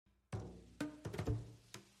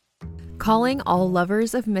Calling all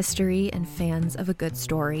lovers of mystery and fans of a good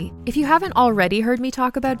story. If you haven't already heard me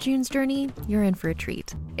talk about June's Journey, you're in for a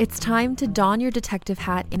treat. It's time to don your detective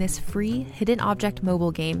hat in this free hidden object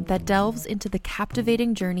mobile game that delves into the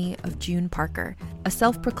captivating journey of June Parker, a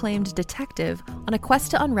self-proclaimed detective on a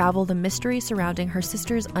quest to unravel the mystery surrounding her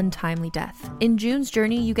sister's untimely death. In June's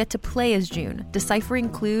Journey, you get to play as June, deciphering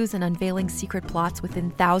clues and unveiling secret plots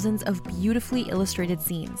within thousands of beautifully illustrated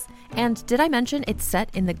scenes. And did I mention it's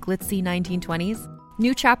set in the glitzy 1920s?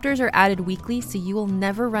 New chapters are added weekly, so you will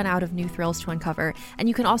never run out of new thrills to uncover, and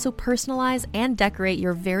you can also personalize and decorate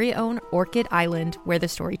your very own Orchid Island where the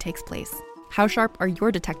story takes place. How sharp are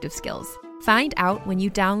your detective skills? Find out when you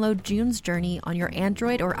download June's Journey on your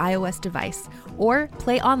Android or iOS device, or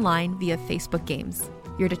play online via Facebook Games.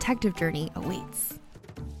 Your detective journey awaits.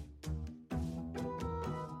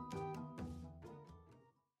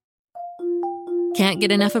 Can't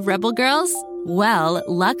get enough of Rebel Girls? Well,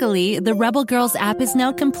 luckily, the Rebel Girls app is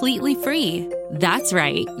now completely free. That's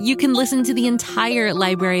right. You can listen to the entire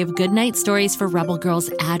library of goodnight stories for Rebel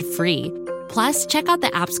Girls ad-free. Plus, check out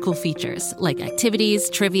the app's cool features like activities,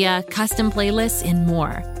 trivia, custom playlists, and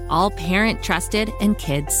more. All parent-trusted and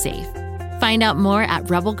kids-safe. Find out more at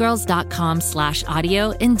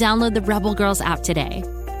rebelgirls.com/audio and download the Rebel Girls app today.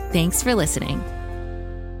 Thanks for listening.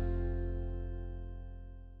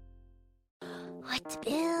 What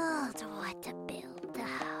to build?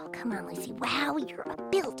 Oh, come on, Lucy. Wow, you're a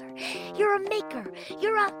builder. You're a maker.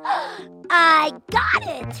 You're a... I got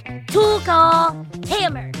it! Tool call.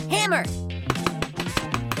 Hammer.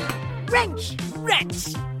 Wrench.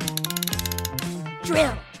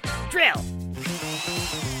 Drill.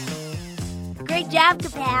 Great job,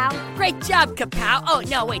 Kapow. Great job, Kapow. Oh,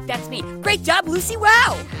 no, wait, that's me. Great job, Lucy.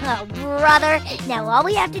 Wow. Oh, brother. Now all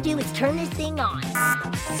we have to do is turn this thing on.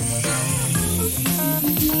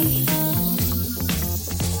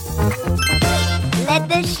 Let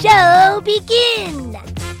the show begin!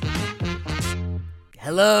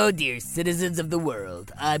 Hello, dear citizens of the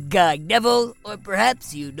world. I'm Guy Neville, or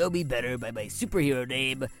perhaps you know me better by my superhero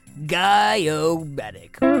name,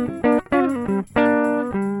 Guy-O-Matic.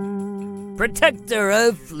 Protector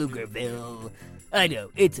of Pflugerville. I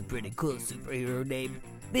know, it's a pretty cool superhero name.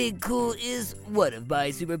 Being cool is one of my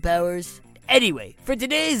superpowers. Anyway, for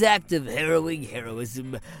today's act of harrowing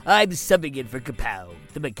heroism, I'm subbing in for Kapow,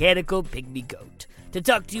 the mechanical pygmy goat, to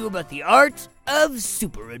talk to you about the art of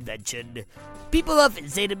super invention. People often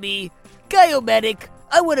say to me, Guy-O-Matic,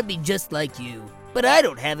 I want to be just like you, but I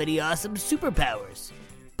don't have any awesome superpowers.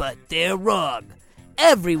 But they're wrong.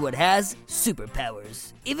 Everyone has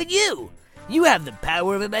superpowers. Even you. You have the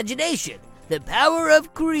power of imagination, the power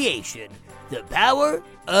of creation, the power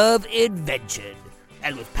of invention.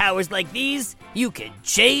 And with powers like these, you can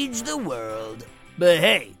change the world. But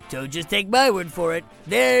hey, don't just take my word for it.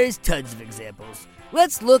 There's tons of examples.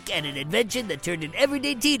 Let's look at an invention that turned an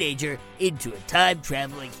everyday teenager into a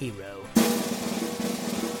time-traveling hero.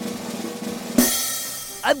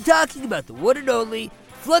 I'm talking about the one and only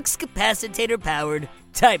flux capacitor-powered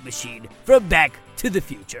time machine from Back to the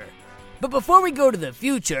Future. But before we go to the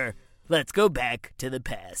future, let's go back to the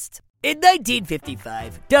past. In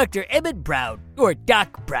 1955, Dr. Emmett Brown, or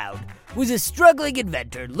Doc Brown, was a struggling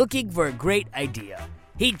inventor looking for a great idea.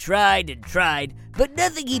 He tried and tried, but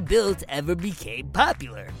nothing he built ever became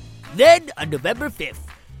popular. Then, on November 5th,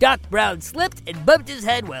 Doc Brown slipped and bumped his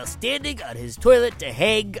head while standing on his toilet to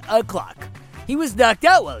hang a clock. He was knocked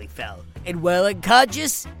out while he fell, and while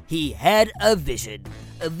unconscious, he had a vision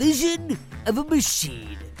of a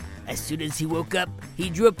machine. As soon as he woke up, he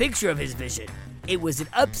drew a picture of his vision. It was an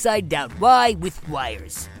upside-down Y with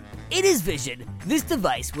wires. In his vision, this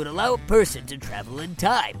device would allow a person to travel in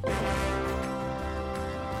time.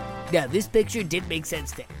 Now, this picture didn't make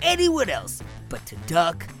sense to anyone else, but to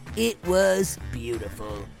Doc, it was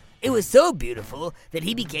beautiful. It was so beautiful that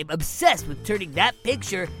he became obsessed with turning that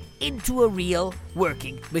picture into a real,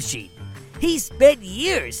 working machine. He spent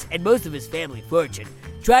years, and most of his family fortune,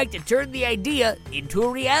 trying to turn the idea into a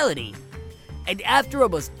reality. And after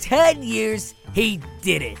almost 10 years, he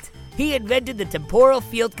did it. He invented the temporal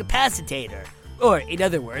field capacitator, or in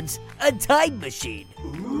other words, a time machine.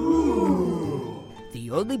 Ooh.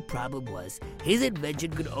 The only problem was his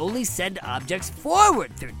invention could only send objects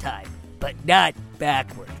forward through time, but not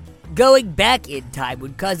backward. Going back in time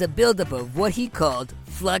would cause a buildup of what he called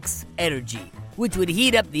flux energy, which would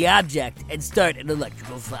heat up the object and start an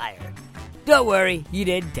electrical fire. Don't worry, he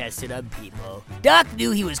didn't test it on people. Doc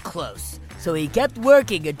knew he was close, so he kept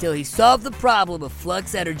working until he solved the problem of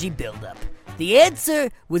flux energy buildup. The answer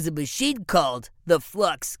was a machine called the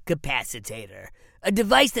flux capacitor, a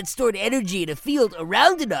device that stored energy in a field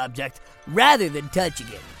around an object rather than touching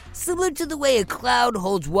it. similar to the way a cloud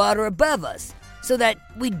holds water above us, so that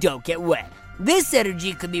we don't get wet. This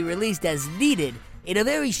energy can be released as needed in a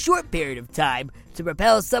very short period of time to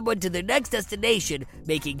propel someone to their next destination,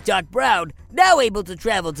 making Doc Brown now able to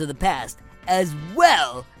travel to the past as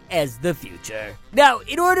well as the future. Now,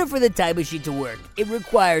 in order for the time machine to work, it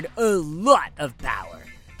required a lot of power.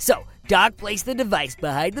 So, Doc placed the device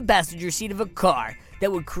behind the passenger seat of a car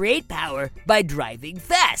that would create power by driving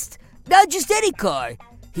fast. Not just any car.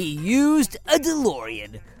 He used a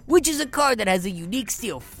DeLorean, which is a car that has a unique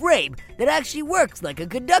steel frame that actually works like a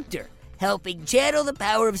conductor, helping channel the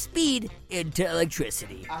power of speed into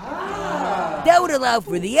electricity. That would allow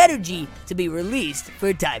for the energy to be released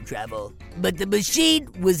for time travel. But the machine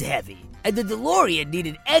was heavy, and the DeLorean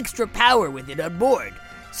needed extra power with it on board,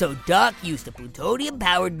 so Doc used a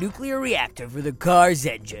plutonium-powered nuclear reactor for the car's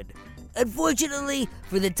engine. Unfortunately,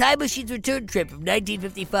 for the time machine's return trip from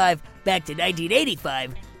 1955 back to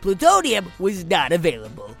 1985, plutonium was not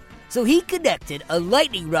available, so he connected a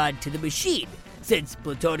lightning rod to the machine. Since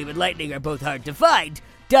plutonium and lightning are both hard to find,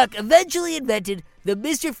 Doc eventually invented the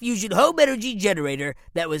Mr. Fusion home energy generator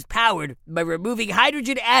that was powered by removing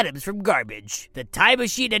hydrogen atoms from garbage. The time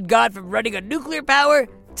machine had gone from running on nuclear power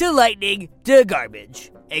to lightning to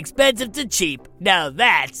garbage. Expensive to cheap, now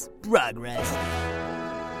that's progress.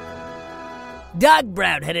 Doc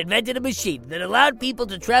Brown had invented a machine that allowed people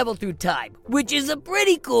to travel through time, which is a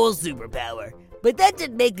pretty cool superpower. But that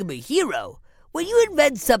didn't make him a hero. When you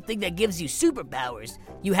invent something that gives you superpowers,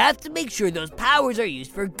 you have to make sure those powers are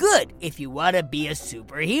used for good if you want to be a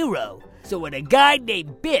superhero. So when a guy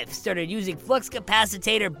named Biff started using flux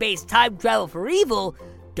capacitor-based time travel for evil,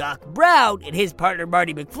 Doc Brown and his partner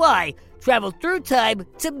Marty McFly traveled through time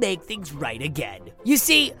to make things right again. You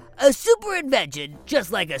see, a super invention,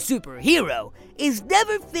 just like a superhero, is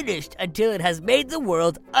never finished until it has made the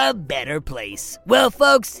world a better place. Well,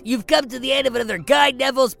 folks, you've come to the end of another Guy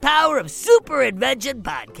Neville's Power of Super Invention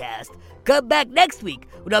podcast. Come back next week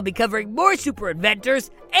when I'll be covering more super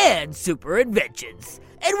inventors and super inventions.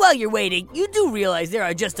 And while you're waiting, you do realize there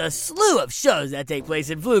are just a slew of shows that take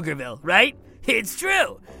place in Pflugerville, right? It's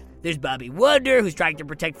true. There's Bobby Wonder, who's trying to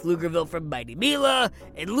protect Pflugerville from Mighty Mila,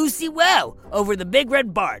 and Lucy Wow over the Big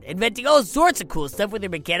Red Barn, inventing all sorts of cool stuff with her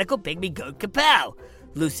mechanical pygmy goat Kapow.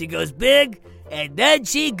 Lucy goes big, and then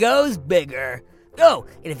she goes bigger. Oh,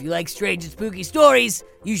 and if you like strange and spooky stories,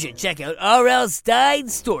 you should check out R.L.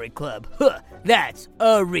 Stein's Story Club. That's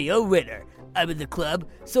a real winner. I'm in the club,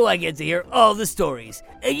 so I get to hear all the stories,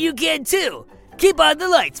 and you can too. Keep on the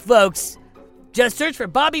lights, folks. Just search for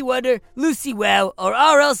Bobby Wonder, Lucy Wow, or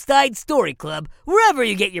R.L. Stein's Story Club wherever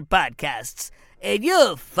you get your podcasts, and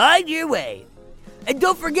you'll find your way. And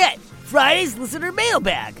don't forget, Friday's Listener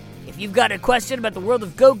Mailbag. If you've got a question about the world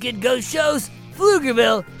of Go Kid Go shows,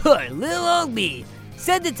 Pflugerville, or little old me,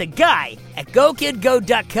 send it to Guy at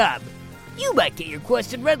GoKidGo.com. You might get your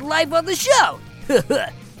question read live on the show.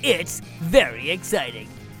 It's very exciting.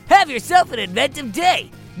 Have yourself an inventive day.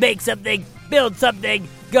 Make something, build something,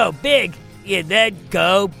 go big, and then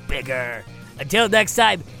go bigger. Until next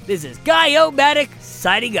time, this is Guy-O-Matic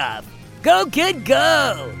signing off. Go Kid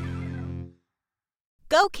Go!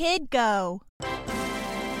 Go Kid Go!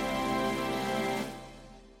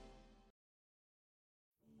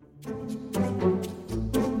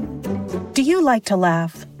 Do you like to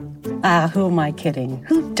laugh? Who am I kidding?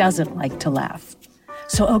 Who doesn't like to laugh?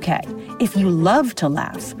 So okay, if you love to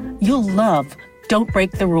laugh, you'll love Don't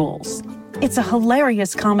Break the Rules. It's a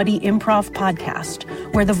hilarious comedy improv podcast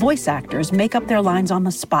where the voice actors make up their lines on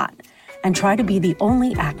the spot and try to be the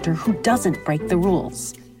only actor who doesn't break the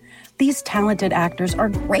rules. These talented actors are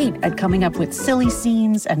great at coming up with silly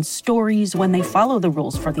scenes and stories when they follow the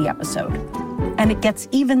rules for the episode. And it gets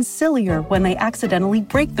even sillier when they accidentally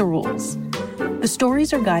break the rules. The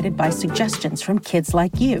stories are guided by suggestions from kids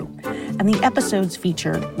like you, and the episodes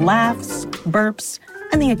feature laughs, burps,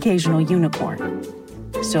 and the occasional unicorn.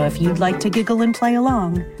 So if you'd like to giggle and play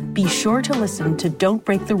along, be sure to listen to Don't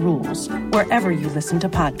Break the Rules wherever you listen to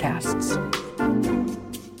podcasts.